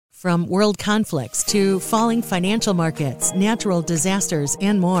From world conflicts to falling financial markets, natural disasters,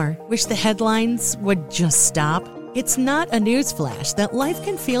 and more. Wish the headlines would just stop? It's not a news flash that life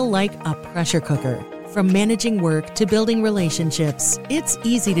can feel like a pressure cooker. From managing work to building relationships, it's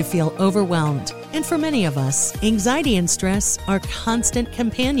easy to feel overwhelmed. And for many of us, anxiety and stress are constant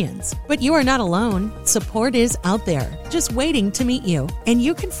companions. But you are not alone. Support is out there, just waiting to meet you. And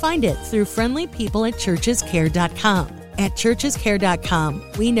you can find it through friendly people at churchescare.com. At churchescare.com,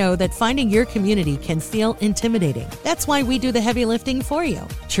 we know that finding your community can feel intimidating. That's why we do the heavy lifting for you.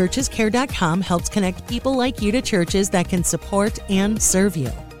 Churchescare.com helps connect people like you to churches that can support and serve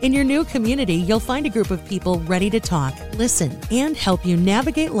you. In your new community, you'll find a group of people ready to talk, listen, and help you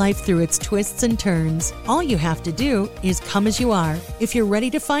navigate life through its twists and turns. All you have to do is come as you are. If you're ready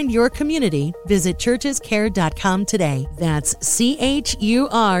to find your community, visit churchescare.com today. That's CHURCHES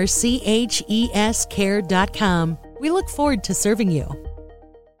care.com. We look forward to serving you.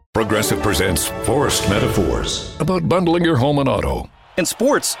 Progressive presents Forced Metaphors about bundling your home and auto. In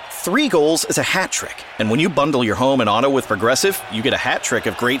sports, 3 goals is a hat trick. And when you bundle your home and auto with Progressive, you get a hat trick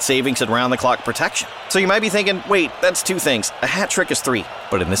of great savings and round-the-clock protection. So you might be thinking, wait, that's 2 things. A hat trick is 3.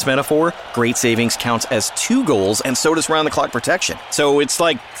 But in this metaphor, great savings counts as 2 goals, and so does round-the-clock protection. So it's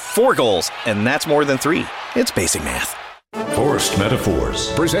like 4 goals, and that's more than 3. It's basic math. Forced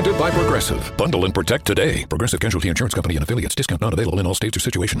Metaphors, presented by Progressive. Bundle and protect today. Progressive Casualty Insurance Company and affiliates. Discount not available in all states or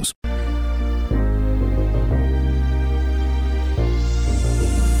situations.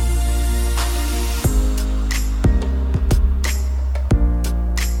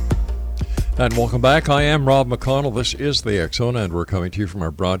 And welcome back. I am Rob McConnell. This is the X Zone, and we're coming to you from our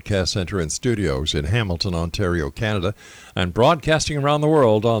broadcast center and studios in Hamilton, Ontario, Canada, and broadcasting around the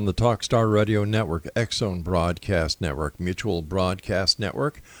world on the Talkstar Radio Network, X Zone Broadcast Network, Mutual Broadcast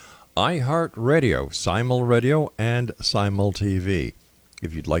Network, iHeartRadio, Simul Radio, and Simul TV.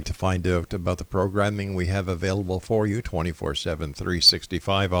 If you'd like to find out about the programming we have available for you 24/7,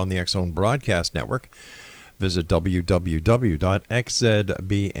 365 on the X Zone Broadcast Network, visit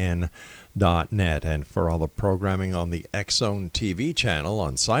www.xzbn.net. And for all the programming on the X Zone TV channel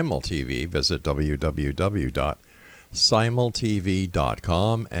on Simul TV, visit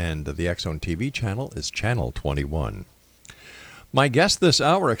www.simultv.com, and the X Zone TV channel is channel 21. My guest this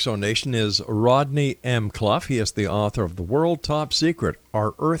hour, X Zone Nation, is Rodney M. CLUFF. He is the author of The World Top Secret,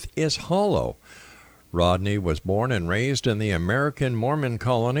 Our Earth is Hollow. Rodney was born and raised in the American Mormon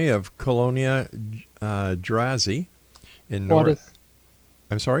colony of Colonia Drazi in North.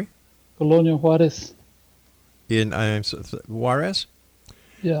 I'm sorry? Colonia Juarez. In Juarez?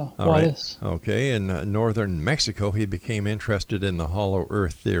 Yeah, Juarez. Right. Okay, in northern Mexico, he became interested in the hollow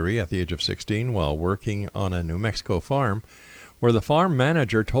earth theory at the age of 16 while working on a New Mexico farm, where the farm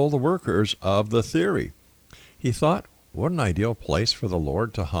manager told the workers of the theory. He thought, what an ideal place for the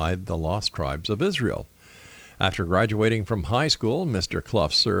Lord to hide the lost tribes of Israel. After graduating from high school, Mr.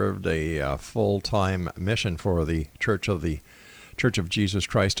 CLUFF served a full-time mission for the Church of Jesus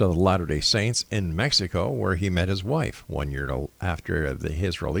Christ of the Latter-day Saints in Mexico, where he met his wife. 1 year after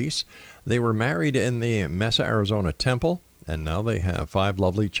his release, they were married in the Mesa, Arizona temple, and now they have 5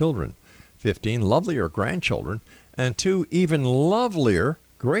 lovely children, 15 lovelier grandchildren, and 2 even lovelier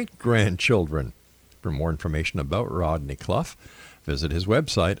great-grandchildren. For more information about Rodney CLUFF, visit his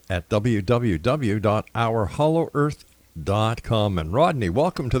website at www.ourhollowearth.com. And Rodney,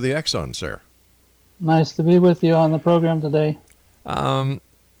 welcome to the X Zone, sir. Nice to be with you on the program today.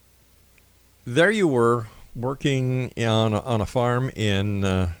 There you were, working on a farm in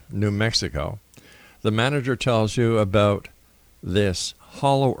New Mexico. The manager tells you about this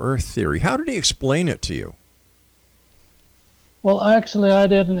hollow earth theory. How did he explain it to you? Well, actually, I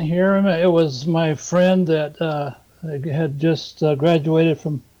didn't hear him. It was my friend that had just graduated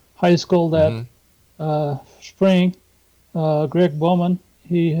from high school that spring, Greg Bowman.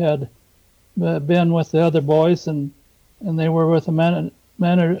 He had been with the other boys, and they were with the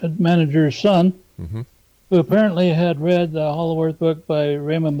manager's son, who apparently had read the Hollow Earth book by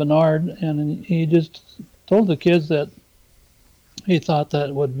Raymond Bernard, and he just told the kids that he thought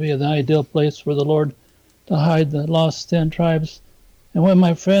that would be the ideal place for the Lord to hide the lost 10 tribes. And when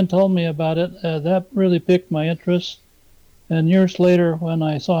my friend told me about it, that really piqued my interest. And years later, when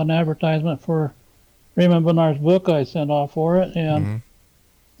I saw an advertisement for Raymond Bernard's book, I sent off for it, and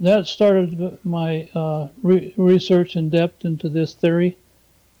that started my research in depth into this theory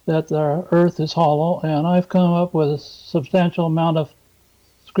that the earth is hollow, and I've come up with a substantial amount of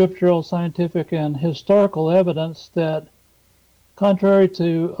scriptural, scientific, and historical evidence that, contrary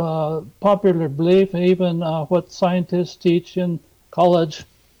to popular belief, even what scientists teach in college,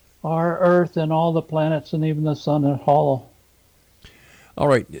 our earth and all the planets and even the sun are hollow. All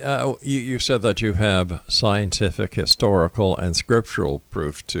right. You said that you have scientific, historical, and scriptural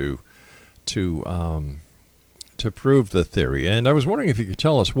proof to prove the theory. And I was wondering if you could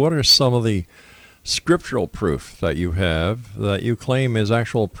tell us what are some of the scriptural proof that you have that you claim is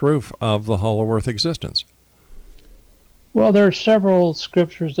actual proof of the hollow earth existence. Well, there are several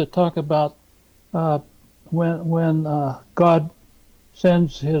scriptures that talk about when God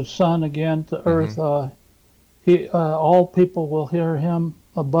sends his son again to earth, all people will hear him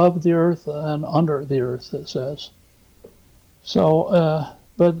above the earth and under the earth, it says. So,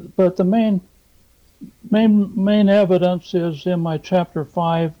 but the main evidence is in my chapter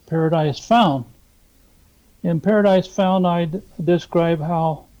 5, Paradise Found. In Paradise Found, I describe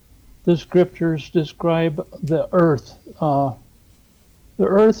how the scriptures describe the earth. The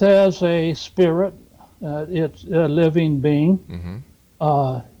earth has a spirit. It's a living being.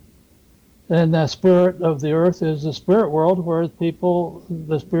 And the spirit of the earth is the spirit world where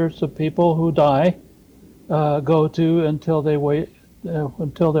the spirits of people who die go to until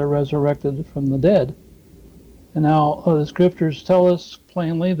they're resurrected from the dead. And now the scriptures tell us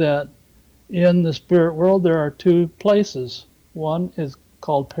plainly that in the spirit world there are two places. One is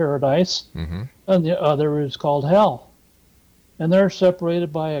called paradise, and the other is called hell. And they're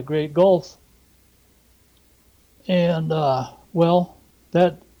separated by a great gulf. And,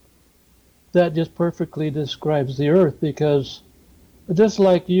 that just perfectly describes the earth, because just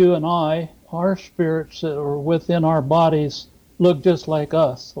like you and I, our spirits that are within our bodies look just like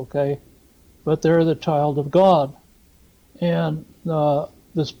us, okay? But they're the child of God. And the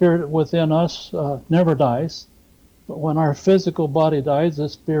spirit within us never dies. But when our physical body dies, the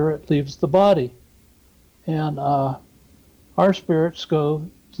spirit leaves the body. And our spirits go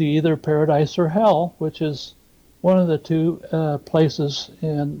to either paradise or hell, which is one of the two places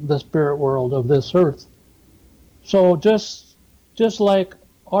in the spirit world of this earth. So just like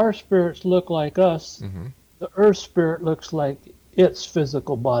our spirits look like us, the earth spirit looks like its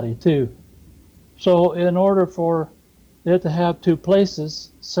physical body too. So in order for it to have two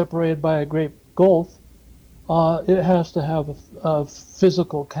places separated by a great gulf, it has to have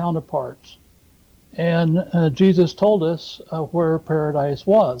physical counterparts. And Jesus told us where paradise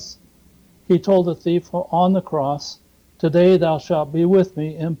was. He told the thief on the cross, "Today thou shalt be with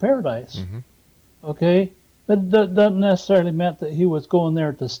me in paradise." Okay? That doesn't necessarily mean that he was going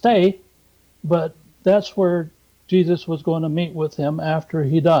there to stay, but that's where Jesus was going to meet with him after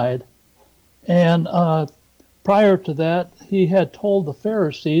he died. And prior to that, he had told the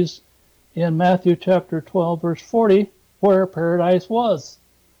Pharisees in Matthew chapter 12, verse 40, where paradise was.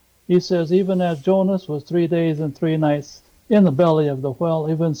 He says, "Even as Jonas was 3 days and 3 nights in the belly of the whale,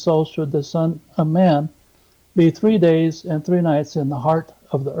 even so should the Son of Man be 3 days and 3 nights in the heart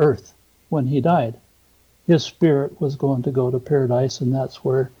of the earth." When he died, his spirit was going to go to paradise, and that's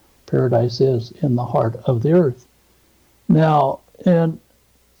where paradise is, in the heart of the earth. Now, in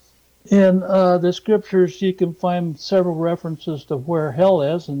the scriptures, you can find several references to where hell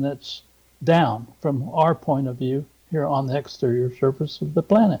is, and it's down from our point of view here on the exterior surface of the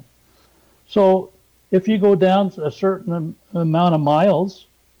planet. So if you go down a certain amount of miles,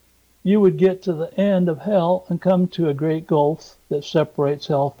 you would get to the end of hell and come to a great gulf that separates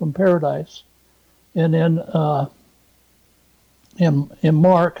hell from paradise. And in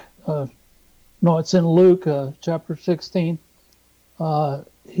Mark, it's in Luke chapter 16, the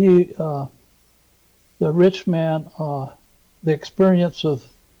rich man, the experience of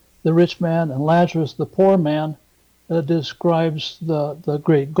the rich man and Lazarus, the poor man, describes the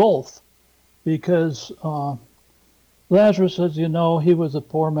great gulf. Because Lazarus, as you know, he was a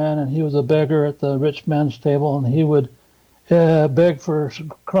poor man and he was a beggar at the rich man's table, and he would beg for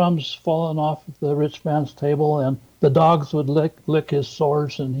crumbs falling off of the rich man's table, and the dogs would lick his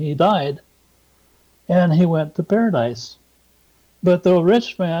sores, and he died. And he went to paradise. But the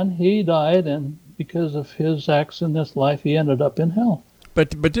rich man, he died, and because of his acts in this life, he ended up in hell. But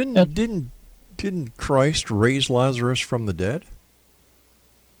didn't Christ raise Lazarus from the dead?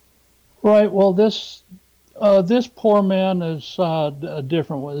 Right. Well, this poor man is a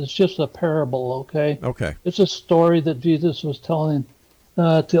different one. It's just a parable, okay? Okay. It's a story that Jesus was telling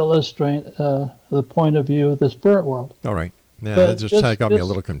to illustrate the point of view of the spirit world. All right. Yeah, But that got me a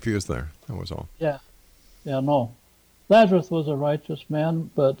little confused there. That was all. Yeah. Yeah, no. Lazarus was a righteous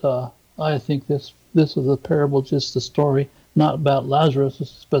man, but I think this is a parable, just a story, not about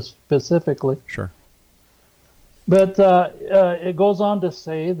Lazarus specifically. Sure. But it goes on to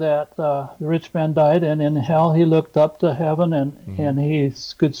say that the rich man died, and in hell he looked up to heaven, and he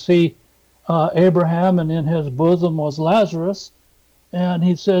could see Abraham, and in his bosom was Lazarus. And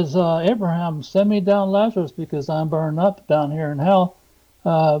he says, "Abraham, send me down Lazarus, because I'm burned up down here in hell."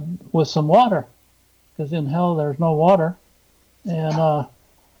 with some water, because in hell there's no water. And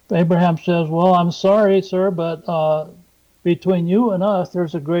Abraham says, well, I'm sorry, sir, but between you and us,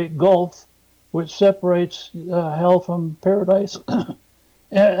 there's a great gulf which separates hell from paradise.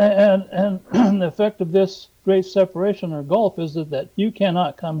 and the effect of this great separation or gulf is that you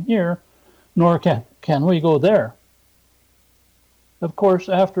cannot come here, nor can we go there. Of course,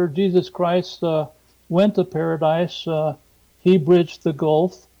 after Jesus Christ went to paradise, he bridged the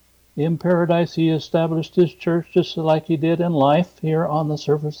gulf. In paradise, he established his church just like he did in life here on the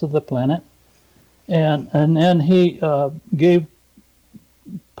surface of the planet. And then he gave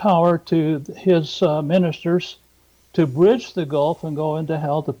power to his ministers to bridge the gulf and go into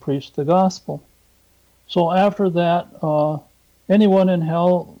hell to preach the gospel. So after that, anyone in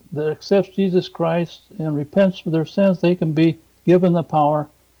hell that accepts Jesus Christ and repents for their sins, they can be given the power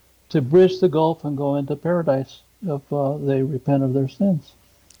to bridge the gulf and go into paradise if they repent of their sins.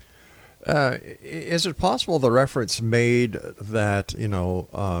 Is it possible the reference made that, you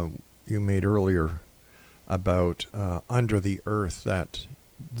made earlier about under the earth, that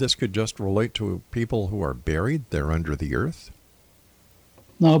this could just relate to people who are buried, they're under the earth?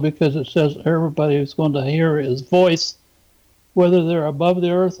 No, because it says everybody who's going to hear his voice, whether they're above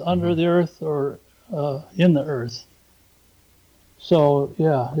the earth, under the earth, or in the earth. So,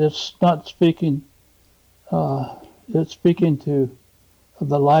 yeah, it's not speaking, it's speaking to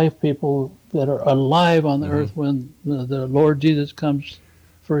the live people that are alive on the earth when the Lord Jesus comes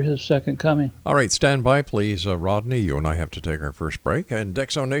for his second coming. All right, stand by, please, Rodney. You and I have to take our first break. And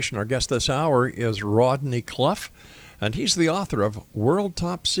Exo Nation, our guest this hour is Rodney CLUFF, and he's the author of World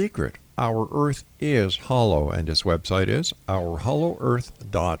Top Secret, Our Earth is Hollow, and his website is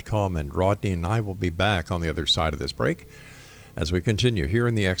ourhollowearth.com. And Rodney and I will be back on the other side of this break as we continue here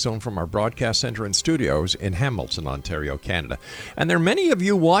in the X Zone from our broadcast center and studios in Hamilton, Ontario, Canada. And there are many of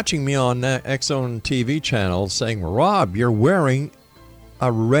you watching me on X Zone TV channels saying, Rob, you're wearing a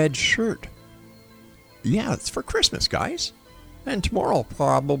red shirt. Yeah, it's for Christmas, guys. And tomorrow I'll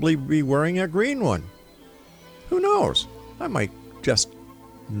probably be wearing a green one. Who knows? I might just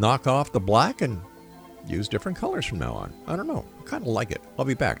knock off the black and use different colors from now on. I don't know. I kind of like it. I'll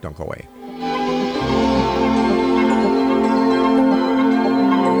be back. Don't go away.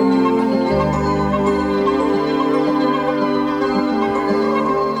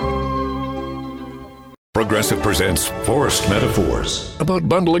 Progressive presents Forced Metaphors about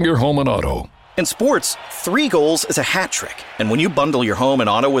bundling your home and auto. In sports, 3 goals is a hat trick. And when you bundle your home and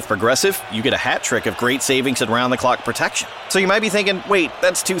auto with Progressive, you get a hat trick of great savings and round-the-clock protection. So you might be thinking, wait,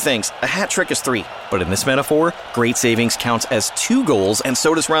 that's 2 things. A hat trick is 3. But in this metaphor, great savings counts as 2 goals, and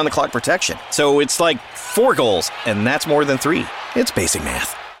so does round-the-clock protection. So it's like 4 goals, and that's more than 3. It's basic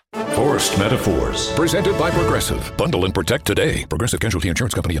math. Forced Metaphors, presented by Progressive. Bundle and protect today. Progressive Casualty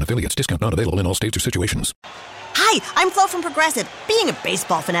Insurance Company and affiliates. Discount not available in all states or situations. Hi, I'm Flo from Progressive. Being a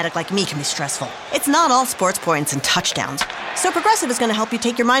baseball fanatic like me can be stressful. It's not all sports points and touchdowns. So Progressive is going to help you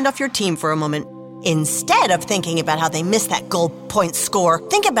take your mind off your team for a moment. Instead of thinking about how they missed that goal point score,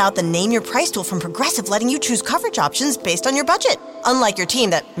 think about the Name Your Price tool from Progressive, letting you choose coverage options based on your budget, unlike your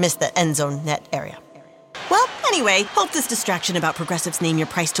team that missed the end zone net area. Well, anyway, hope this distraction about Progressive's Name Your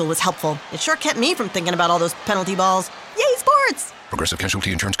Price tool was helpful. It sure kept me from thinking about all those penalty balls. Yay, sports! Progressive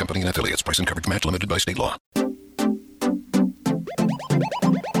Casualty Insurance Company and affiliates. Price and coverage match limited by state law.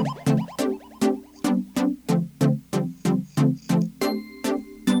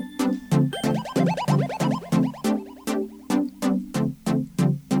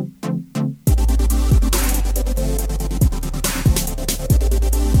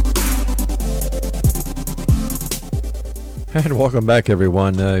 And welcome back,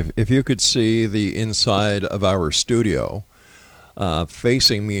 everyone. If you could see the inside of our studio,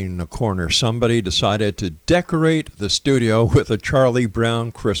 facing me in the corner, somebody decided to decorate the studio with a Charlie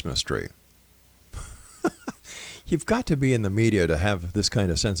Brown Christmas tree. You've got to be in the media to have this kind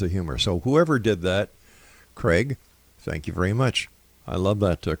of sense of humor. So whoever did that, Craig, thank you very much. I love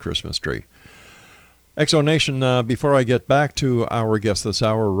that Christmas tree. Exo Nation, before I get back to our guest this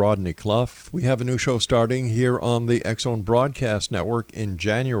hour, Rodney CLUFF, we have a new show starting here on the X Zone Broadcast Network in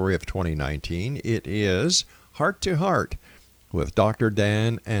January of 2019. It is Heart to Heart with Dr.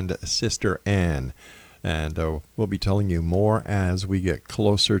 Dan and Sister Ann. And we'll be telling you more as we get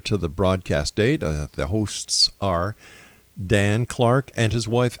closer to the broadcast date. The hosts are Dan Clark and his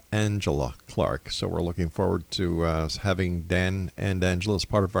wife, Angela Clark. So we're looking forward to having Dan and Angela as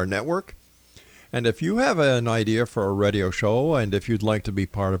part of our network. And if you have an idea for a radio show, and if you'd like to be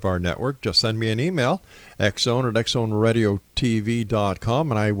part of our network, just send me an email,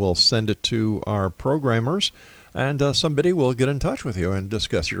 xzone@xzoneradiotv.com, and I will send it to our programmers and somebody will get in touch with you and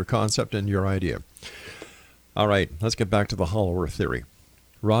discuss your concept and your idea. All right, let's get back to the Hollow Earth theory.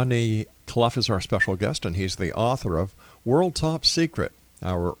 Rodney CLUFF is our special guest, and he's the author of World Top Secret,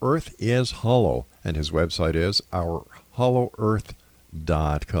 Our Earth is Hollow, and his website is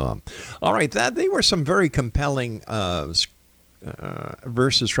ourhollowearth.com. All right, they were some very compelling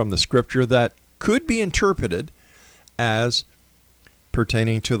verses from the scripture that could be interpreted as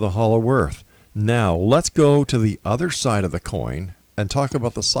pertaining to the hollow earth. Now, let's go to the other side of the coin and talk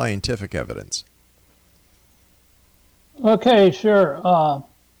about the scientific evidence. Okay, sure.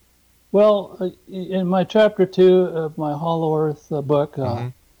 Well, in my chapter 2 of my Hollow Earth book,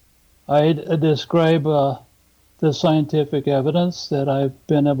 I describe the scientific evidence that I've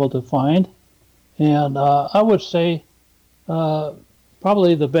been able to find. And I would say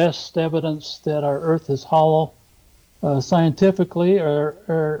probably the best evidence that our Earth is hollow scientifically are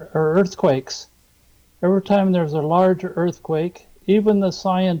earthquakes. Every time there's a large earthquake, even the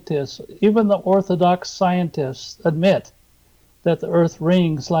scientists, even the orthodox scientists admit that the Earth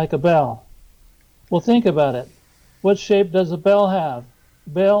rings like a bell. Well, think about it. What shape does a bell have?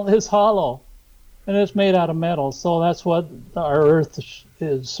 The bell is hollow, and it's made out of metal. So that's what our Earth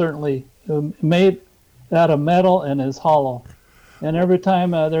is certainly made out of metal and is hollow. And every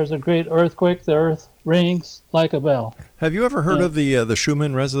time there's a great earthquake, the Earth rings like a bell. Have you ever heard of the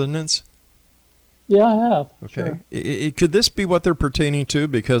Schumann resonance? Yeah, I have. Okay. Sure. Could this be what they're pertaining to?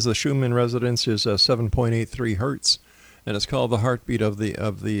 Because the Schumann resonance is 7.83 hertz, and it's called the heartbeat of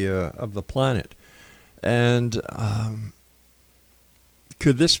the planet. And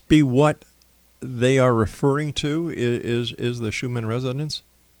could this be what they are referring to? Is the Schumann resonance?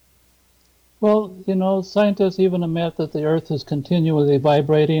 Well, scientists even admit that the Earth is continually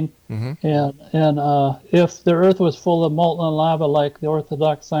vibrating, and if the Earth was full of molten lava, like the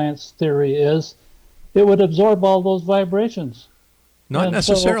Orthodox science theory is, it would absorb all those vibrations. Not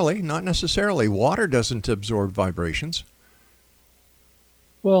necessarily. Water doesn't absorb vibrations.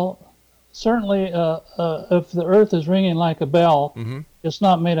 Well, certainly, if the Earth is ringing like a bell, it's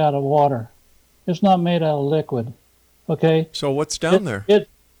not made out of water. It's not made out of liquid. Okay. So what's down there?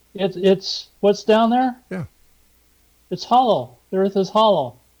 It's what's down there? Yeah. It's hollow. The Earth is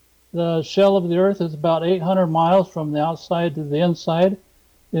hollow. The shell of the Earth is about 800 miles from the outside to the inside,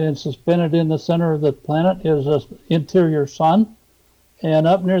 and suspended in the center of the planet is an interior sun. And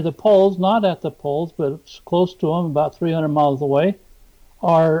up near the poles, not at the poles, but close to them, about 300 miles away,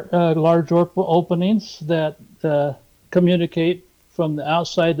 are large openings that communicate from the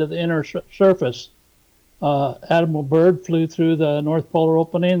outside to the inner surface. Admiral Byrd flew through the North Polar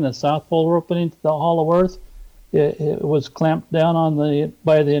opening, the South Polar opening to the Hollow Earth. It was clamped down on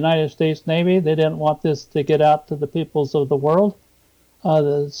by the United States Navy. They didn't want this to get out to the peoples of the world.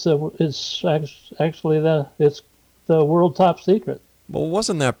 So it's actually it's the world top secret. Well,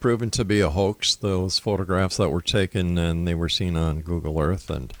 wasn't that proven to be a hoax, those photographs that were taken and they were seen on Google Earth?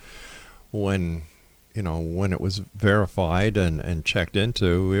 And when it was verified and checked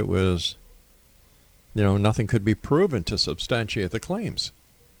into, it was, nothing could be proven to substantiate the claims.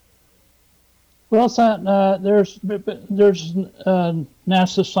 Well, there's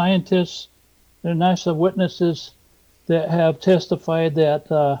NASA scientists and NASA witnesses that have testified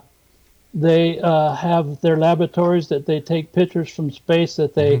that they have their laboratories, that they take pictures from space,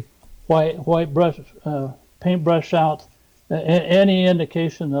 that they paintbrush out any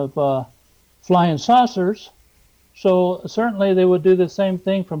indication of flying saucers. So certainly they would do the same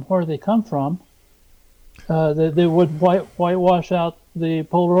thing from where they come from. They would whitewash out the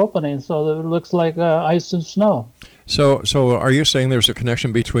polar opening so that it looks like ice and snow. So are you saying there's a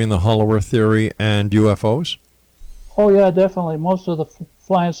connection between the Hollow Earth theory and UFOs? Oh, yeah, definitely. Most of the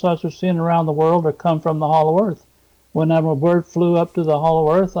flying saucers seen around the world have come from the Hollow Earth. When Admiral Byrd flew up to the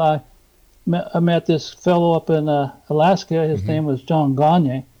Hollow Earth, I met this fellow up in Alaska. His name was John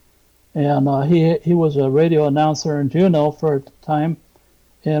Gagne, and he was a radio announcer in Juneau for a time.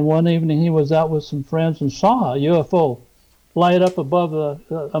 And one evening he was out with some friends and saw a UFO light up above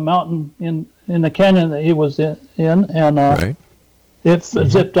a mountain in the canyon that he was in, and it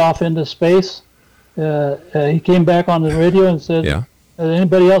zipped off into space. He came back on the radio and said, "Has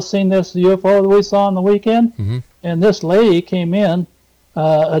anybody else seen this UFO that we saw on the weekend?" And this lady came in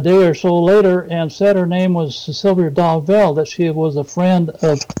a day or so later and said her name was Sylvia Dalvell, that she was a friend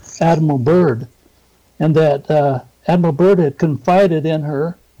of Admiral Byrd, and that Admiral Byrd had confided in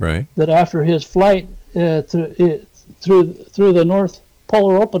her that after his flight through the North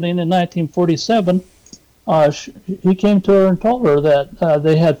Polar opening in 1947, he came to her and told her that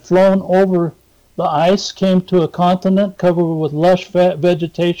they had flown over the ice, came to a continent covered with lush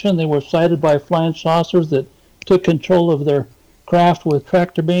vegetation. They were sighted by flying saucers that took control of their craft with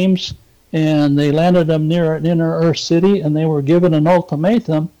tractor beams, and they landed them near an inner Earth city, and they were given an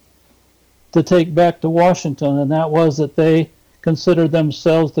ultimatum to take back to Washington, and that was that they considered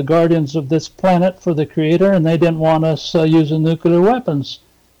themselves the guardians of this planet for the Creator, and they didn't want us using nuclear weapons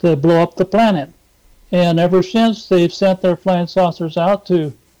to blow up the planet. And ever since, they've sent their flying saucers out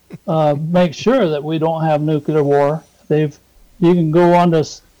to make sure that we don't have nuclear war. You can go on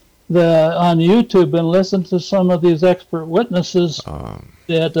YouTube and listen to some of these expert witnesses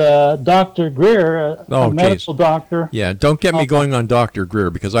that Dr. Greer, a medical doctor. Yeah, don't get me going on Dr. Greer,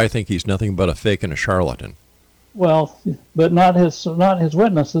 because I think he's nothing but a fake and a charlatan. Well, but not his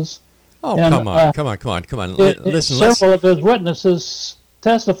witnesses. Oh, and, come on. Listen, several of his witnesses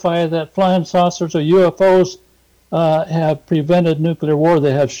testify that flying saucers or UFOs have prevented nuclear war.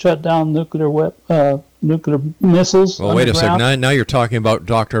 They have shut down nuclear missiles. Well, wait a second. Now you're talking about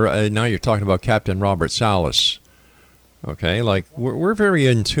Captain Robert Salas. Okay, like we're very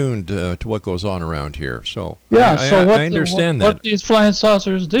in tune to what goes on around here. So yeah, I understand that. What these flying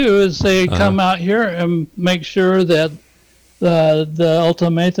saucers do is they come out here and make sure that the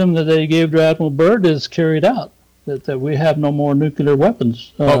ultimatum that they gave to Admiral Byrd is carried out. That we have no more nuclear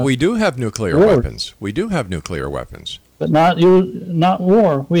weapons. But we do have nuclear weapons. We do have nuclear weapons. But not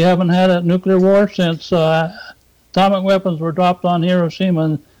war. We haven't had a nuclear war since atomic weapons were dropped on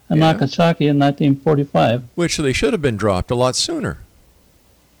Hiroshima and Nagasaki in 1945. Which they should have been dropped a lot sooner.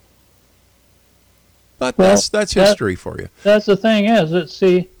 But that's history for you. That's the thing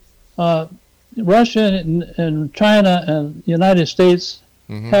Russia and China and the United States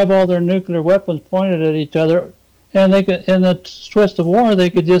have all their nuclear weapons pointed at each other, and they could, in a twist of war, they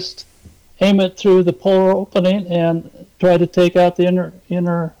could just aim it through the polar opening and try to take out the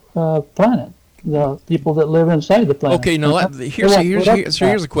inner planet, the people that live inside the planet. Okay, now here's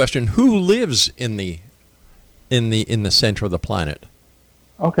a question: who lives in the center of the planet?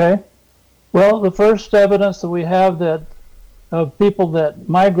 Okay, well, the first evidence that we have that of people that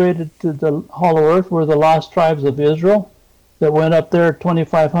migrated to the Hollow Earth were the lost tribes of Israel that went up there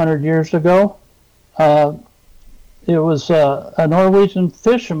 2,500 years ago. It was a Norwegian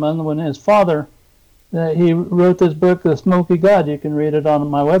fisherman when his father, he wrote this book, The Smoky God. You can read it on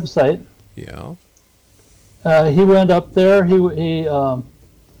my website. Yeah. He went up there.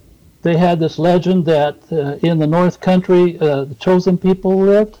 They had this legend that in the North Country, the chosen people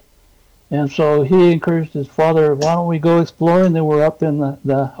lived. And so he encouraged his father, why don't we go exploring? They were up in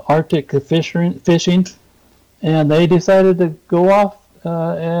the Arctic fishing. And they decided to go off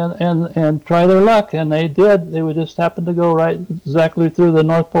and try their luck, and they did. They would just happen to go right exactly through the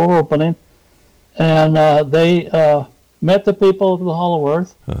North Pole opening, and they met the people of the Hollow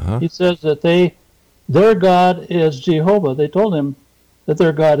Earth. He says that their God is Jehovah. They told him that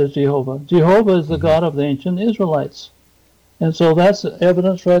their God is Jehovah. Jehovah is the God of the ancient Israelites, and so that's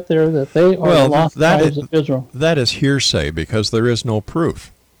evidence right there that they are the lost tribes of Israel. That is hearsay because there is no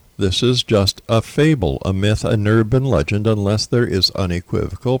proof. This is just a fable, a myth, an urban legend, unless there is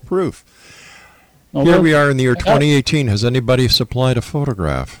unequivocal proof. Here we are in the year 2018. Has anybody supplied a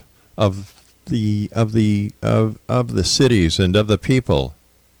photograph of the cities and of the people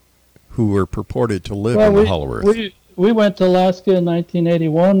who were purported to live on the Hollow Earth? We went to Alaska in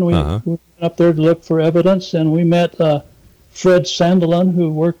 1981. We went up there to look for evidence, and we met Fred Sandelin, who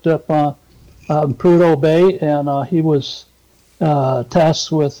worked up Prudhoe Bay, and he was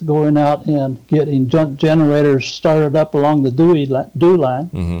tasked with going out and getting generators started up along the dew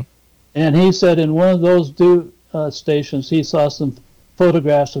line. And he said in one of those dew stations he saw some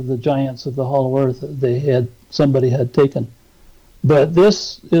photographs of the giants of the Hollow Earth that somebody had taken. But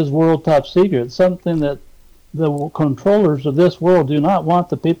this is world top secret, something that the controllers of this world do not want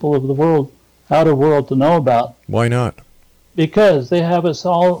the people of the outer world to know about. Why not? Because they have us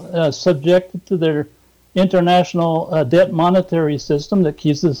all subjected to their international debt monetary system that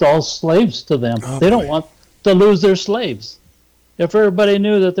keeps us all slaves to them. They don't want to lose their slaves. If everybody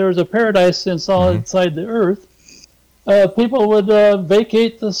knew that there was a paradise inside the earth, people would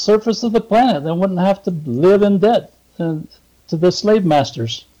vacate the surface of the planet. They wouldn't have to live in debt to the slave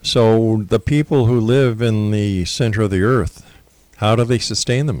masters. So the people who live in the center of the earth, how do they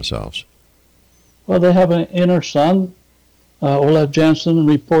sustain themselves? Well, they have an inner sun. Olaf Janssen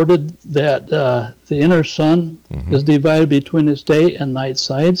reported that the inner sun is divided between its day and night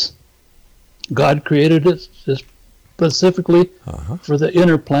sides. God created it specifically for the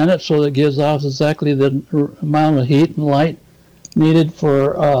inner planet, so that it gives off exactly the amount of heat and light needed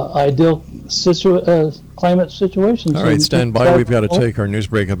for ideal climate situations. All right, stand by. We've got to take our news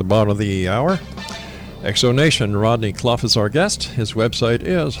break at the bottom of the hour. Exonation, Rodney CLUFF is our guest. His website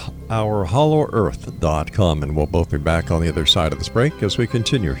is ourhollowearth.com, and we'll both be back on the other side of this break as we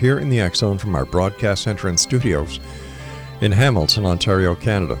continue here in the X Zone from our broadcast center and studios in Hamilton, Ontario,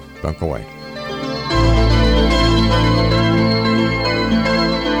 Canada. Don't go away.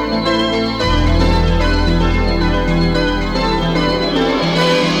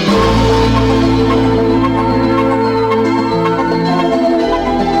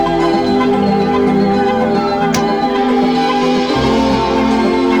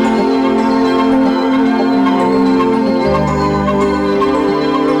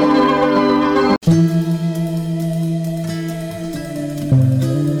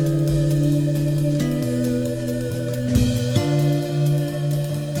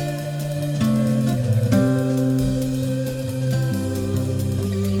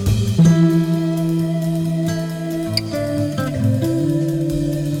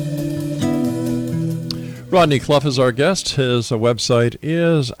 Rodney CLUFF is our guest. His website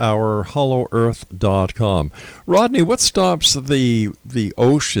is ourhollowearth.com. Rodney, what stops the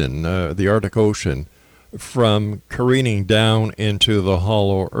ocean, the Arctic Ocean, from careening down into the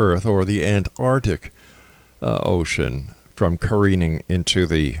hollow earth, or the Antarctic Ocean from careening into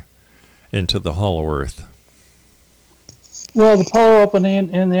the hollow earth? Well, the polar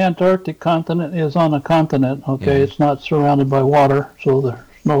opening in the Antarctic continent is on a continent, okay? It's not surrounded by water, so there's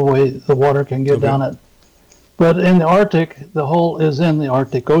no way the water can get down it. But in the Arctic, the hole is in the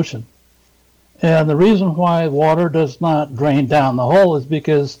Arctic Ocean. And the reason why water does not drain down the hole is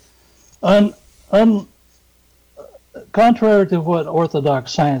because, contrary to what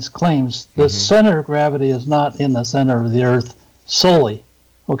orthodox science claims, the center of gravity is not in the center of the Earth solely,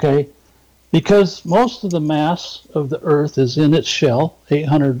 okay? Because most of the mass of the Earth is in its shell,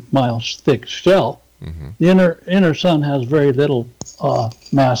 800 miles thick shell. The inner sun has very little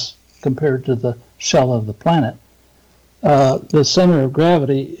mass compared to the shell of the planet. The center of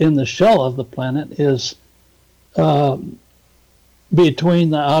gravity in the shell of the planet is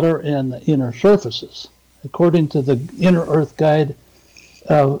between the outer and the inner surfaces. According to the Inner Earth Guide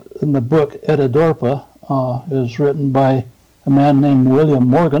in the book Edidorpa, is written by a man named William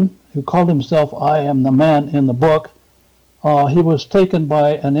Morgan, who called himself I Am the Man in the book. He was taken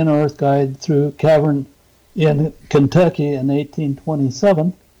by an Inner Earth Guide through cavern in Kentucky in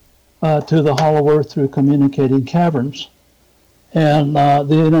 1827 to the hollow earth through communicating caverns. And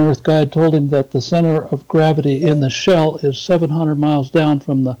the Inner Earth Guide told him that the center of gravity in the shell is 700 miles down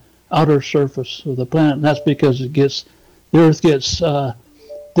from the outer surface of the planet. And that's because the Earth gets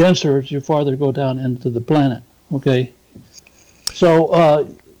denser as you farther go down into the planet. Okay, so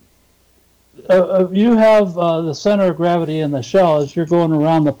you have the center of gravity in the shell as you're going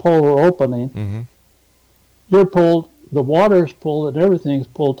around the polar opening. You're pulled. The water's pulled and everything's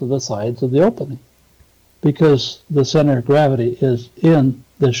pulled to the sides of the opening because the center of gravity is in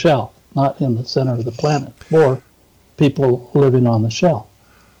the shell, not in the center of the planet or people living on the shell.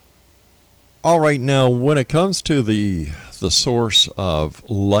 All right, now when it comes to the source of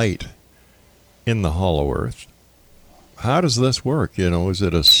light in the hollow earth, how does this work? Is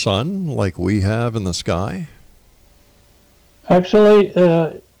it a sun like we have in the sky? Actually,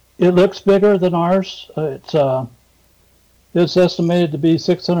 it looks bigger than ours. It's estimated to be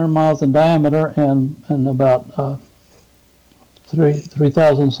 600 miles in diameter and about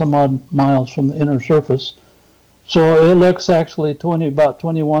 3,000 some odd miles from the inner surface. So it looks actually about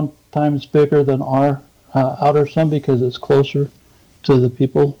 21 times bigger than our outer sun because it's closer to the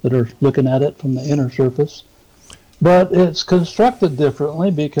people that are looking at it from the inner surface. But it's constructed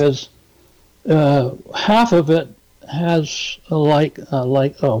differently because half of it has like a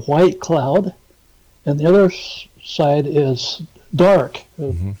white cloud, and the other side is dark.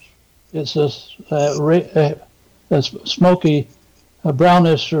 It's this smoky,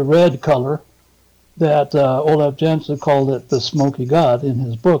 brownish or red color that Olaf Jensen called it the smoky god in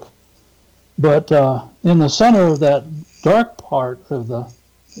his book. But in the center of that dark part of the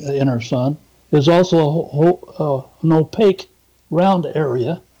inner sun is also an opaque round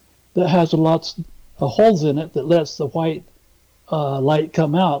area that has lots of holes in it that lets the white light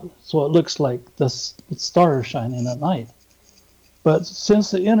come out, so it looks like the stars shining at night. But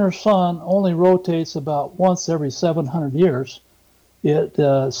since the inner sun only rotates about once every 700 years, it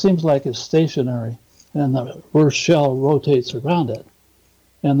seems like it's stationary, and the Earth's shell rotates around it.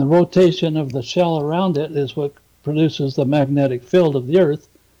 And the rotation of the shell around it is what produces the magnetic field of the Earth,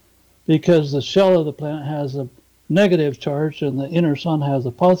 because the shell of the planet has a negative charge and the inner sun has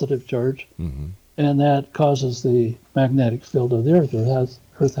a positive charge. And that causes the magnetic field of the Earth.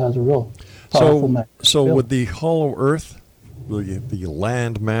 Earth has a real powerful magnetic field. So would the hollow Earth the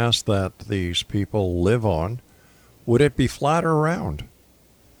land mass that these people live on, would it be flat or round?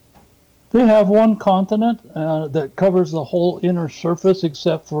 They have one continent that covers the whole inner surface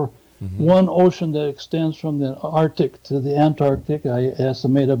except for one ocean that extends from the Arctic to the Antarctic. I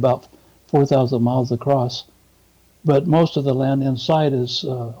estimate about 4,000 miles across. But most of the land inside is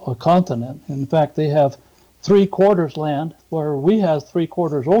a continent. In fact, they have 3/4 land, where we have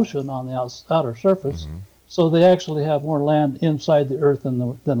 3/4 ocean on the outer surface. So they actually have more land inside the earth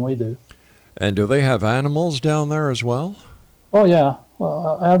than we do. And do they have animals down there as well? Oh, yeah.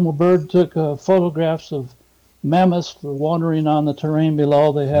 Well, Admiral Byrd took photographs of mammoths wandering on the terrain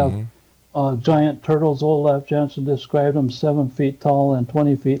below. They have giant turtles. Olaf Jansen described them 7 feet tall and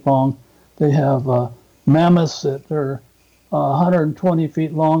 20 feet long. They have mammoths that are 120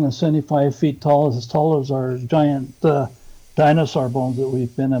 feet long and 75 feet tall as our giant dinosaur bones that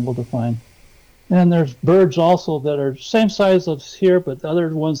we've been able to find. And there's birds also that are same size as here, but the other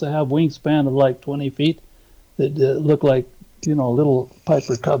ones that have wingspan of like 20 feet that look like, little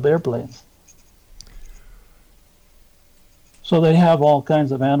Piper Cub airplanes. So they have all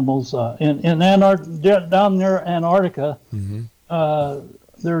kinds of animals. In down near Antarctica,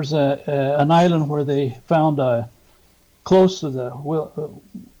 there's an island where they found close to where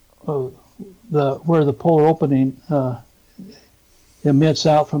the polar opening emits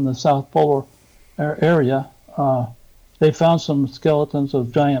out from the South Polar area. They found some skeletons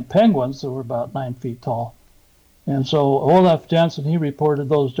of giant penguins that were about 9 feet tall. And so Olaf Jansen, he reported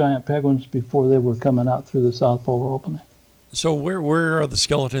those giant penguins before they were coming out through the South Polar opening. So where are the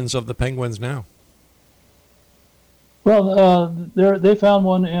skeletons of the penguins now? Well, they found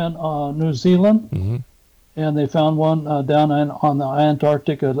one in New Zealand, and they found one down on the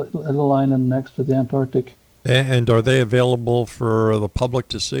Antarctic, a little island next to the Antarctic. And are they available for the public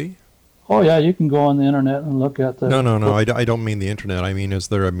to see? Oh, yeah, you can go on the internet and look at the... No, I don't mean the internet. I mean, is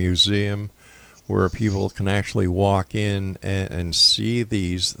there a museum where people can actually walk in and see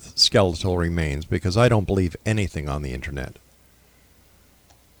these skeletal remains? Because I don't believe anything on the internet.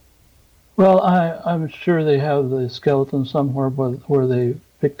 Well, I'm sure they have the skeletons somewhere where they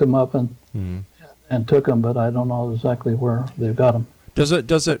picked them up and took them, but I don't know exactly where they've got them.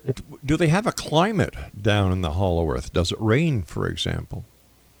 Do they have a climate down in the Hollow Earth? Does it rain, for example?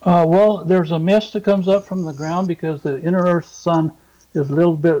 Well, there's a mist that comes up from the ground because the inner Earth sun is a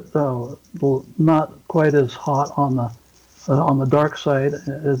little bit not quite as hot on the dark side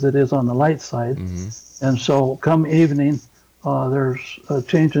as it is on the light side, and so come evening, there's a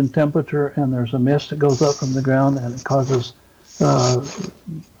change in temperature and there's a mist that goes up from the ground and it causes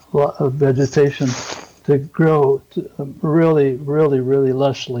vegetation to grow really, really, really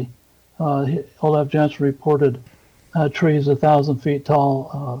lushly. Olaf Jansen reported trees 1,000 feet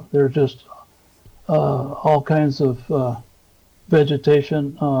tall. They're just all kinds of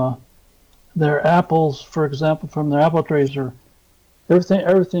vegetation. Their apples, for example, from their apple trees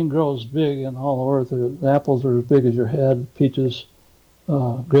everything grows big in Hollow Earth. The apples are as big as your head. Peaches,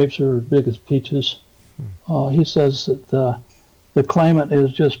 grapes are as big as peaches. He says that the climate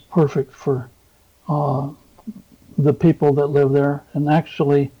is just perfect for the people that live there. And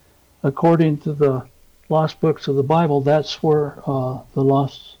actually, according to the lost books of the Bible, that's where the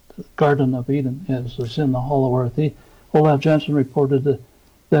lost Garden of Eden is. It's in the Hollow Earth. Olaf Jansen reported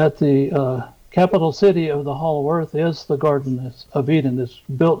that the capital city of the Hollow Earth is the Garden of Eden. It's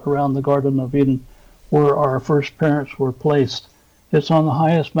built around the Garden of Eden where our first parents were placed. It's on the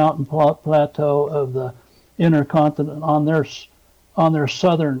highest mountain plateau of the inner continent on their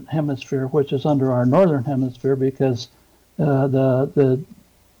southern hemisphere, which is under our northern hemisphere, because the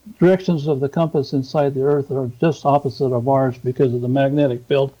directions of the compass inside the Earth are just opposite of ours because of the magnetic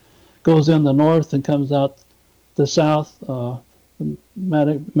field. Goes in the north and comes out the south,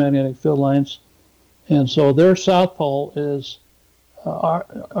 magnetic field lines. And so their south pole is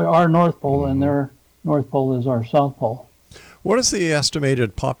our north pole, and their north pole is our south pole. What is the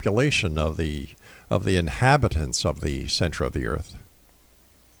estimated population of the inhabitants of the center of the Earth?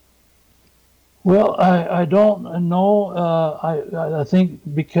 Well, I don't know. I think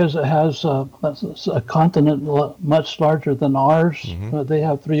because it has a continent much larger than ours, they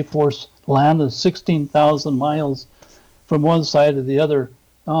have 3/4 land, is 16,000 miles from one side to the other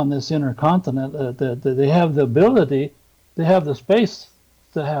on this inner continent. They have the ability, they have the space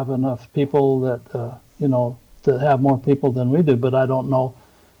to have enough people that to have more people than we do. But I don't know.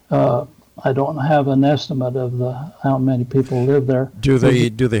 I don't have an estimate of how many people live there. Do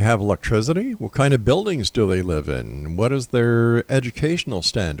they have electricity? What kind of buildings do they live in? What is their educational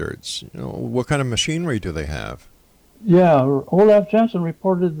standards? What kind of machinery do they have? Yeah, Olaf Jansen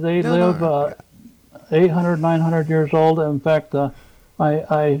reported they live 800, 900 years old. In fact,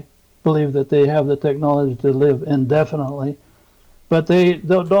 I believe that they have the technology to live indefinitely. But they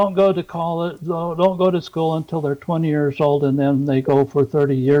don't go to college, don't go to school until they're 20 years old, and then they go for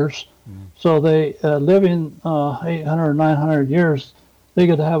 30 years. So they living 800, 900 years, they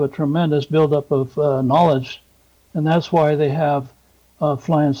get to have a tremendous buildup of knowledge, and that's why they have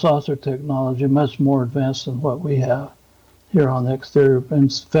flying saucer technology much more advanced than what we have here on the exterior. In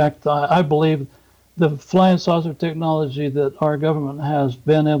fact, I believe the flying saucer technology that our government has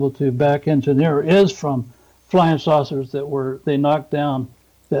been able to back engineer is from flying saucers that they knocked down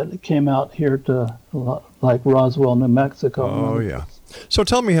that came out here to like Roswell, New Mexico. Oh, yeah. So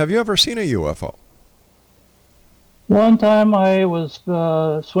tell me, have you ever seen a UFO? One time I was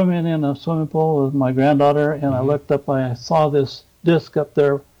swimming in a swimming pool with my granddaughter, and I looked up, I saw this disc up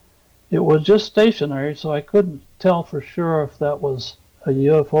there. It was just stationary, so I couldn't tell for sure if that was a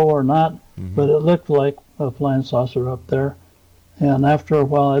UFO or not, but it looked like a flying saucer up there. And after a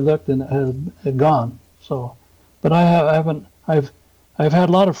while I looked, and it had gone. So, but I've had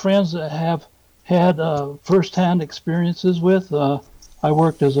a lot of friends that have had first-hand experiences with. I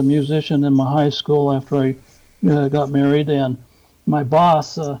worked as a musician in my high school after I got married, and my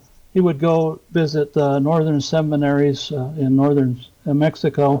boss, he would go visit northern seminaries in northern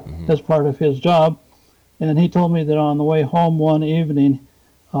Mexico as part of his job, and he told me that on the way home one evening,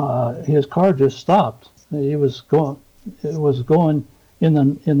 his car just stopped. It was going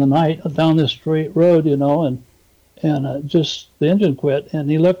in the night down this straight road, and just the engine quit, and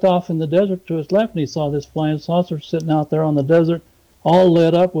he looked off in the desert to his left, and he saw this flying saucer sitting out there on the desert, all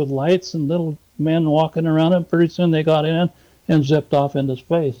lit up with lights and little men walking around it. Pretty soon they got in and zipped off into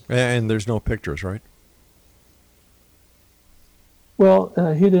space. And there's no pictures, right? Well,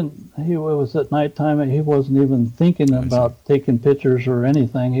 it was at nighttime. He wasn't even thinking about taking pictures or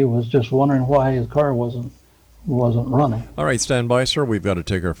anything. He was just wondering why his car wasn't running. All right, stand by, sir. We've got to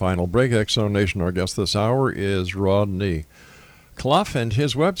take our final break. X-Zone Nation, our guest this hour is RODNEY CLUFF, and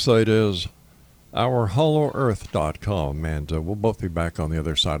his website is ourhollowEarth.com. And we'll both be back on the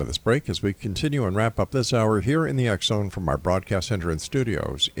other side of this break as we continue and wrap up this hour here in the X-Zone from our broadcast center and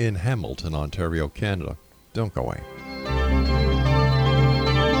studios in Hamilton, Ontario, Canada. Don't go away.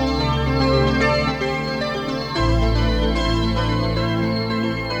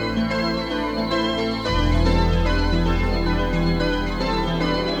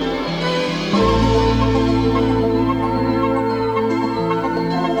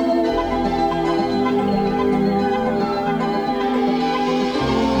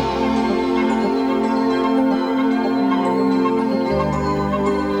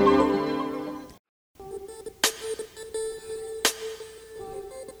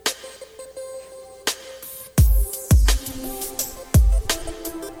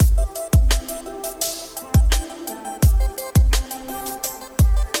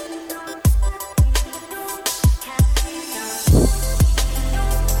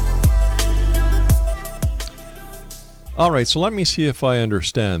 All right, so let me see if I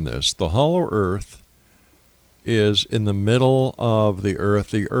understand this. The hollow earth is in the middle of the earth.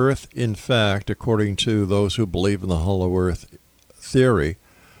 The earth, in fact, according to those who believe in the hollow earth theory,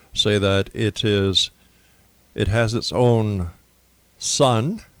 say that it has its own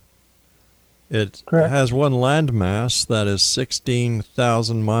sun. It Correct. has one landmass that is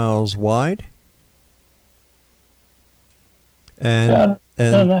 16,000 miles wide. And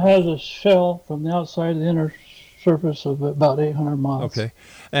it has a shell from the outside of the inner surface of about 800 miles. Okay.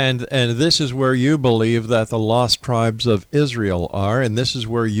 And this is where you believe that the lost tribes of Israel are, and this is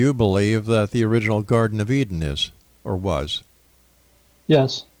where you believe that the original Garden of Eden is, or was.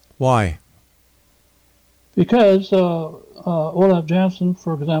 Yes. Why? Because Olaf Janssen,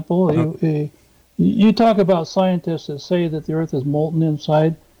 for example, you talk about scientists that say that the earth is molten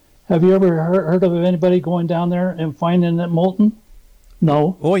inside. Have you ever heard of anybody going down there and finding it molten?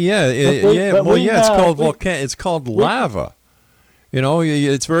 No. Oh yeah, it's called lava.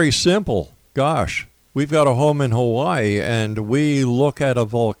 It's very simple. Gosh, we've got a home in Hawaii, and we look at a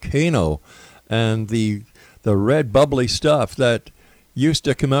volcano, and the red bubbly stuff that used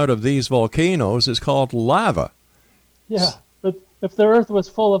to come out of these volcanoes is called lava. Yeah, but if the earth was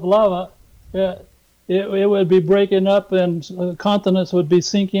full of lava, it would be breaking up, and continents would be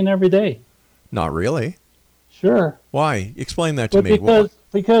sinking every day. Not really. Sure. Why? Explain that to me.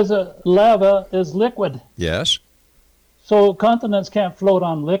 Because lava is liquid. Yes. So continents can't float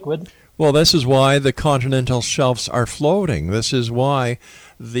on liquid. Well, this is why the continental shelves are floating. This is why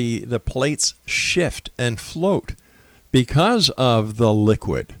the plates shift and float, because of the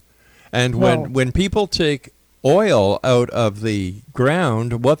liquid. And when people take oil out of the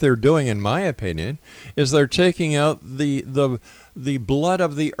ground, what they're doing, in my opinion, is they're taking out the blood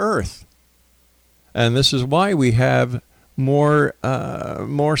of the earth. And this is why we have more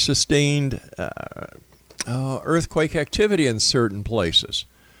sustained earthquake activity in certain places.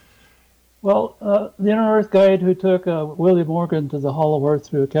 Well, the Inner Earth guide who took William Morgan to the Hollow Earth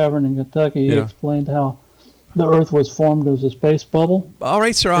through a cavern in Kentucky, he explained how the Earth was formed as a space bubble. All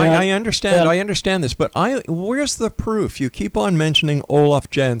right, sir, I understand. I understand this, but where's the proof? You keep on mentioning Olaf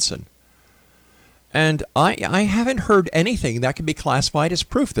Jansen. And I haven't heard anything that could be classified as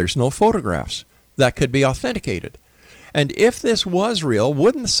proof. There's no photographs that could be authenticated. And if this was real,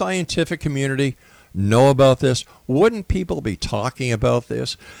 wouldn't the scientific community know about this? Wouldn't people be talking about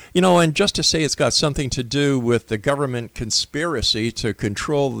this? And just to say it's got something to do with the government conspiracy to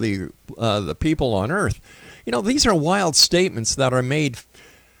control the people on Earth, these are wild statements that are made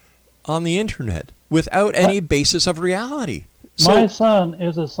on the internet without any basis of reality. My son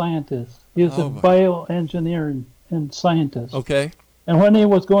is a scientist. He's a bioengineer and scientist. Okay. And when he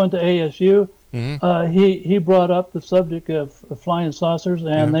was going to ASU, he brought up the subject of flying saucers,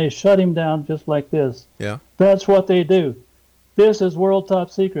 and they shut him down just like this. Yeah. That's what they do. This is world top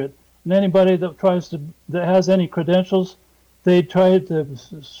secret. And anybody that has any credentials, they try to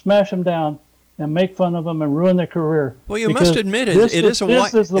smash them down and make fun of them and ruin their career. Well, you must admit it's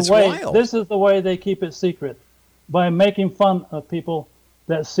wild. This is the way they keep it secret, by making fun of people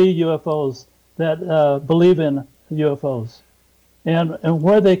that see UFOs, that believe in UFOs. And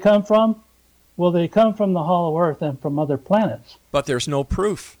where they come from? Well, they come from the Hollow Earth and from other planets. But there's no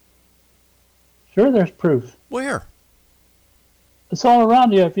proof. Sure, there's proof. Where? It's all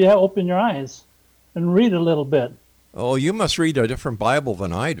around you if you open your eyes and read a little bit. Oh, you must read a different Bible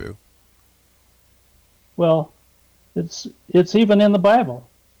than I do. Well, it's even in the Bible.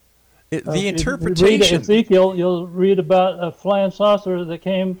 The interpretation. If you read Ezekiel, you'll read about a flying saucer that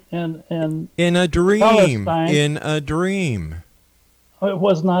came in a dream. Palestine. In a dream. It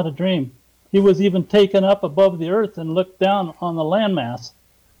was not a dream. He was even taken up above the earth and looked down on the landmass.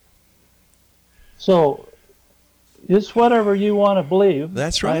 So it's whatever you want to believe.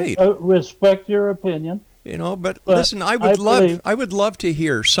 That's right. I respect your opinion. But listen, I would love to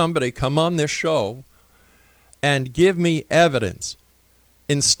hear somebody come on this show and give me evidence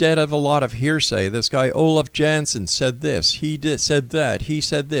instead of a lot of hearsay. This guy Olaf Jansen said this, said that, he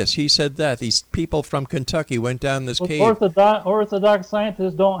said this, he said that. These people from Kentucky went down this cave. Orthodox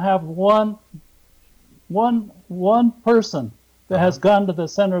scientists don't have one person that has gone to the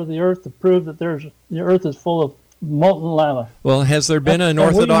center of the earth to prove that the earth is full of molten lava. Well, has there been an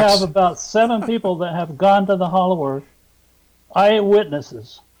Orthodox? We have about 7 people that have gone to the Hollow Earth,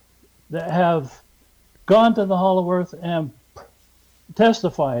 eyewitnesses that have gone to the Hollow Earth and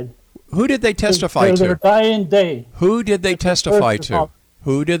testified. Who did they testify to? Their dying day. Who did they testify to?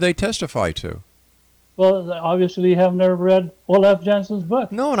 Who did they testify to? Well, obviously you have never read Olaf Jansen's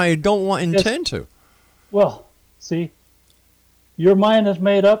book. No, and I don't intend to. Well, see, your mind is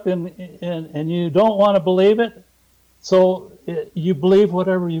made up and you don't want to believe it, so you believe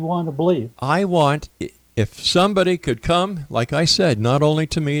whatever you want to believe. If somebody could come, like I said, not only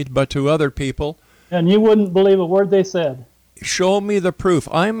to me, but to other people. And you wouldn't believe a word they said. Show me the proof.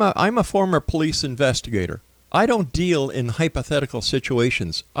 I'm a former police investigator. I don't deal in hypothetical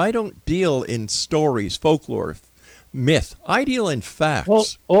situations. I don't deal in stories, folklore, myth. I deal in facts. Well,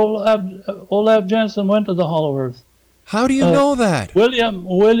 Olaf Jansen went to the Hollow Earth. How do you know that?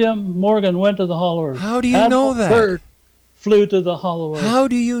 William Morgan went to the Hollow Earth. How do you know that? Byrd flew to the Hollow Earth. How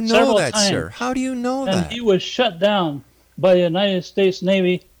do you know that, times. sir? How do you know that? And he was shut down by the United States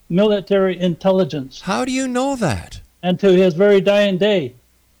Navy military intelligence. How do you know that? And to his very dying day,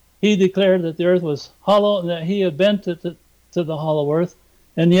 he declared that the earth was hollow and that he had been to the Hollow Earth,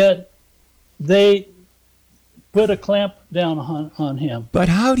 and yet they put a clamp down on him. But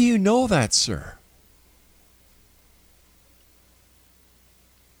how do you know that, sir?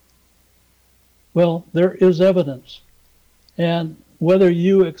 Well, there is evidence. And whether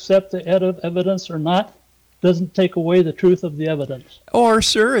you accept the evidence or not doesn't take away the truth of the evidence. Or,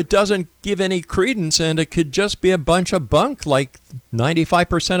 sir, it doesn't give any credence, and it could just be a bunch of bunk like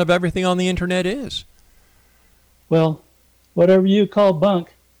 95% of everything on the internet is. Well, whatever you call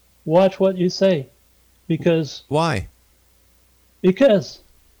bunk, watch what you say. Because... Why? Because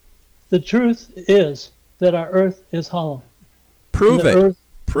the truth is that our earth is hollow. Prove it.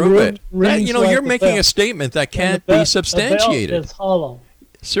 Prove it. You're making a statement that can't be substantiated. The belt is hollow.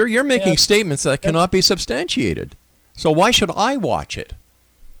 Sir, you're making statements that cannot be substantiated. So why should I watch it?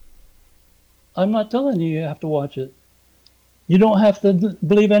 I'm not telling you have to watch it. You don't have to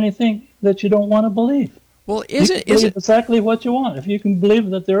believe anything that you don't want to believe. Well, is it exactly what you want? If you can believe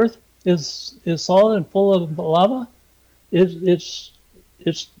that the Earth is solid and full of lava, it's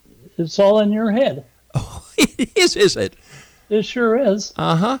all in your head. Oh, it is it? It sure is.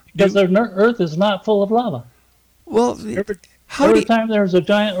 Uh-huh. Because the Earth is not full of lava. Well, every time there's a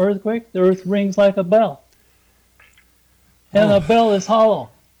giant earthquake, the Earth rings like a bell. And a bell is hollow.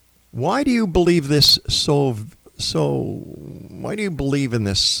 Why do you believe this why do you believe in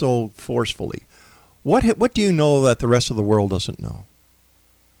this so forcefully? What do you know that the rest of the world doesn't know?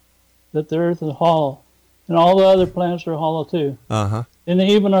 That the Earth is hollow. And all the other planets are hollow too. Uh-huh. And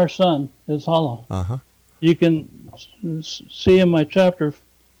even our sun is hollow. Uh-huh. You can see in my chapter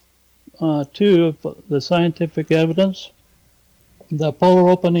 2 of the scientific evidence, the polar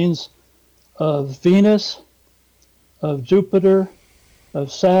openings of Venus, of Jupiter,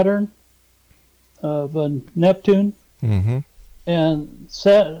 of Saturn, of Neptune. Mm-hmm. And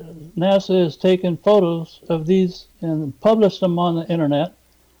NASA has taken photos of these and published them on the internet.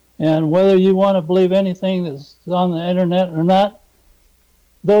 And whether you want to believe anything that's on the internet or not,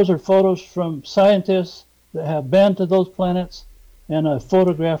 those are photos from scientists that have been to those planets and have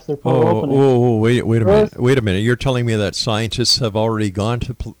photographed their polar openings. Oh, wait a minute. Wait a minute. You're telling me that scientists have already gone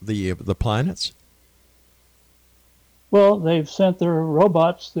to the planets? Well, they've sent their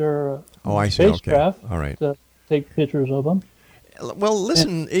robots, their spacecraft, okay. All right, to take pictures of them. Well,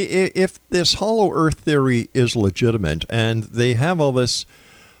 listen, if this hollow Earth theory is legitimate and they have all this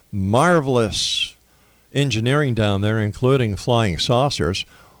marvelous engineering down there, including flying saucers,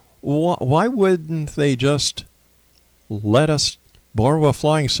 why wouldn't they just let us borrow a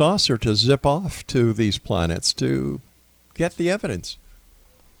flying saucer to zip off to these planets to get the evidence?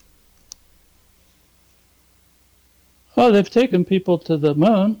 Well, they've taken people to the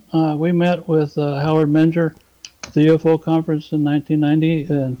moon. We met with Howard Menger at the UFO conference in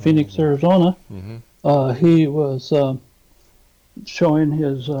 1990 in Phoenix, Arizona. Mm-hmm. He was showing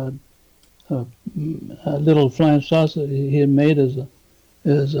his little flying saucer he had made as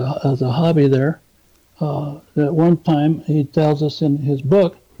a hobby there. At one time, he tells us in his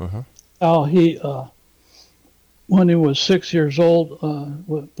book how he, when he was 6 years old,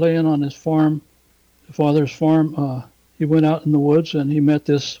 playing on his farm, father's farm, he went out in the woods and he met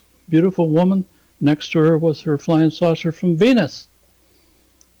this beautiful woman. Next to her was her flying saucer from Venus.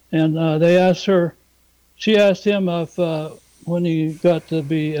 And she asked him if when he got to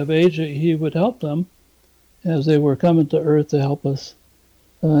be of age, he would help them as they were coming to Earth to help us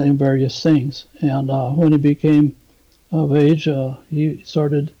in various things. And when he became of age, he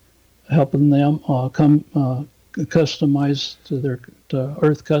started helping them customize to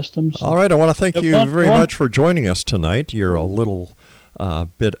Earth customs. All right, I want to thank you very much for joining us tonight. You're a little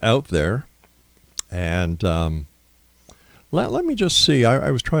bit out there. And let me just see. I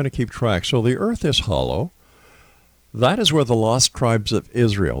was trying to keep track. So the Earth is hollow. That is where the lost tribes of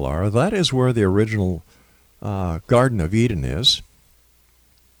Israel are. That is where the original Garden of Eden is.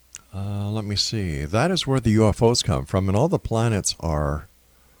 Let me see. That is where the UFOs come from, and all the planets are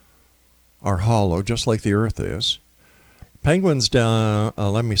hollow, just like the Earth is. Penguins down.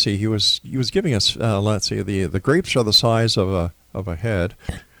 Let me see. He was giving us. Let's see. The grapes are the size of a head,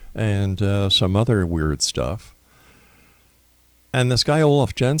 and some other weird stuff. And this guy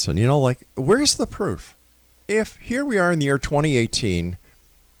Olaf Jensen. Where's the proof? If here we are in the year 2018,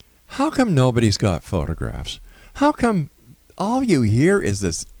 how come nobody's got photographs? How come all you hear is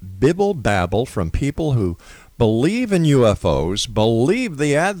this bibble babble from people who believe in UFOs, believe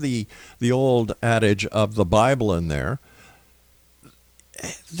they add the old adage of the Bible in there?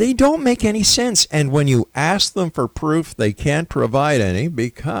 They don't make any sense. And when you ask them for proof, they can't provide any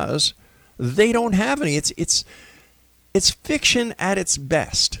because they don't have any. It's fiction at its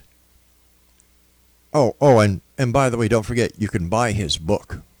best. Oh, and by the way, don't forget, you can buy his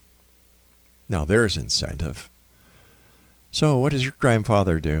book. Now, there's incentive. So what does your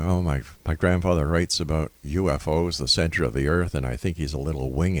grandfather do? Oh, my grandfather writes about UFOs, the center of the earth, and I think he's a little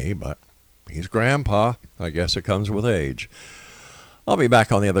wingy, but he's grandpa. I guess it comes with age. I'll be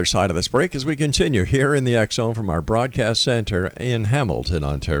back on the other side of this break as we continue here in the X-Zone from our broadcast center in Hamilton,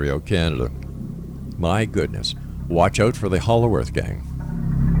 Ontario, Canada. My goodness, watch out for the Hollow Earth Gang.